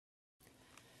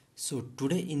So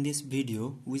today in this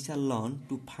video we shall learn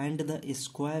to find the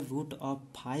square root of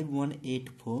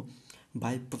 5184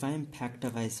 by prime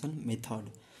factorization method.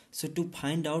 So to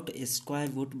find out a square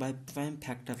root by prime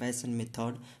factorization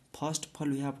method, first of all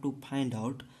we have to find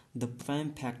out the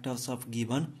prime factors of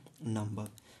given number.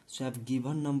 So I have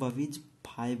given number is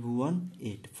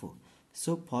 5184.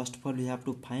 So first of all we have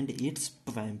to find its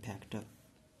prime factor.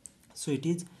 So it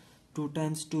is 2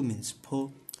 times 2 means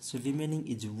 4. So remaining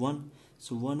is 1.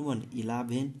 So 1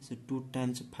 11. So 2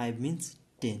 times 5 means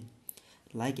 10.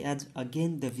 Like as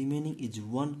again the remaining is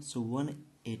 1. So 1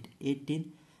 8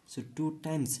 18. So 2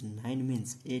 times 9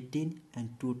 means 18 and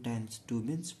 2 times 2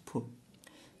 means 4.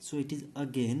 So it is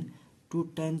again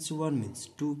 2 times 1 means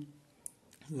 2.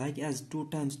 Like as 2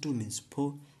 times 2 means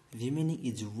 4. Remaining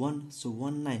is 1. So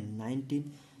 1 9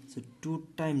 19. So 2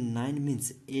 times 9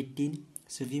 means 18.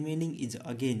 So remaining is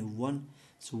again 1.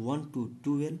 So 1 to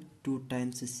 12. 2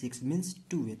 times 6 means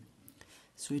 12.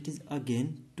 So it is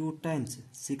again 2 times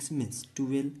 6 means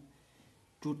 12.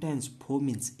 2 times 4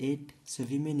 means 8. So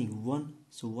remaining 1.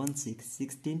 So 1 6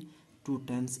 16. 2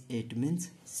 times 8 means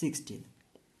 16.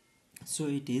 So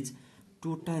it is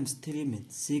 2 times 3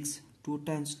 means 6. 2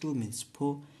 times 2 means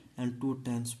 4. And 2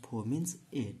 times 4 means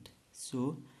 8.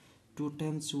 So 2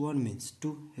 times 1 means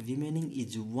 2. Remaining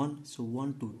is 1. So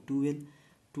 1 to 12.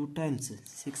 2 times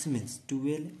 6 means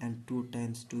 12 and 2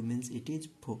 times 2 means it is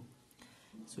 4.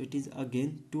 So it is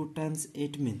again 2 times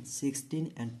 8 means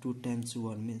 16 and 2 times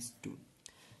 1 means 2.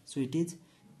 So it is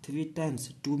 3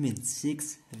 times 2 means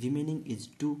 6. Remaining is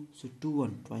 2. So 2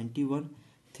 1 21.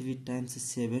 3 times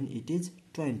 7 it is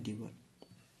 21.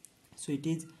 So it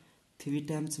is 3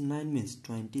 times 9 means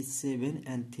 27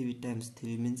 and 3 times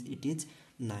 3 means it is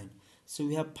 9. So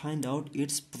we have find out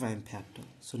its prime factor.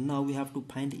 So now we have to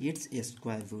find its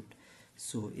square root.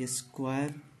 So a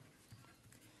square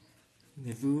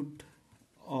root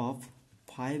of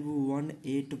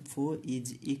 5184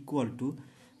 is equal to,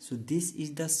 so this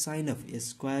is the sign of a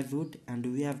square root and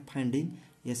we are finding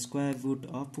a square root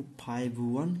of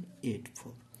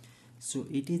 5184. So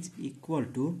it is equal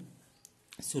to,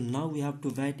 so now we have to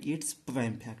write its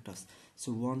prime factors.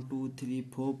 So 1 2 3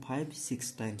 4 5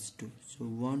 6 times 2. So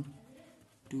 1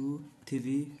 2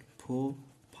 3 4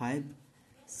 5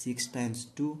 6 times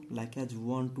 2, like as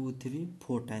 1 2 3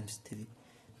 4 times 3.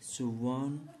 So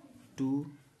 1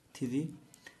 2 3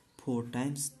 4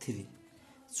 times 3.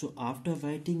 So after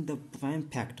writing the prime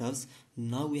factors,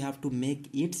 now we have to make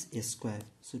its a square.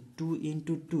 So 2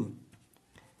 into 2,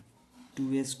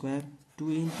 2a square,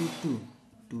 2 into 2,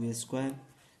 2a square,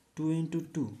 2 into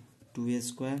 2, 2a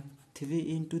square, 3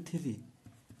 into 3,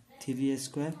 3a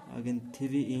square, again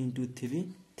 3 into 3,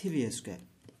 3a square.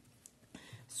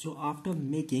 So after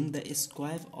making the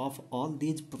square of all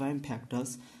these prime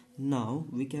factors, now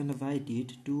we can write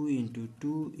it 2 into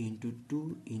 2 into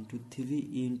 2 into 3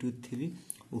 into 3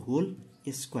 whole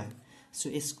square. So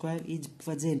a square is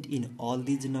present in all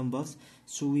these numbers,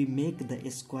 so we make the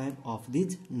square of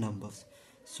these numbers.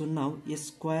 So now a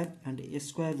square and a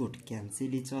square root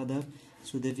cancel each other.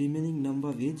 So the remaining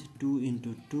number is 2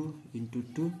 into 2 into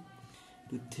 2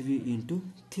 to 3 into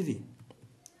 3.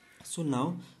 So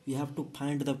now we have to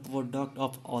find the product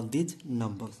of all these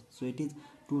numbers. So it is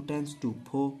 2 times 2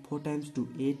 4, 4 times 2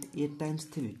 8, 8 times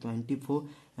 3 24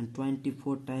 and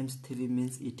 24 times 3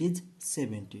 means it is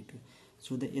 72.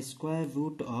 So the square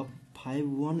root of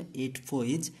 5184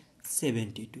 is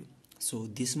 72. So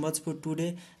this much for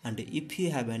today, and if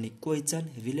you have any question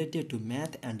related to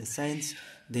math and science,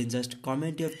 then just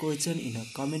comment your question in a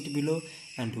comment below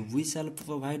and we shall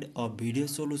provide a video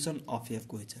solution of your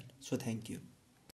question. So thank you.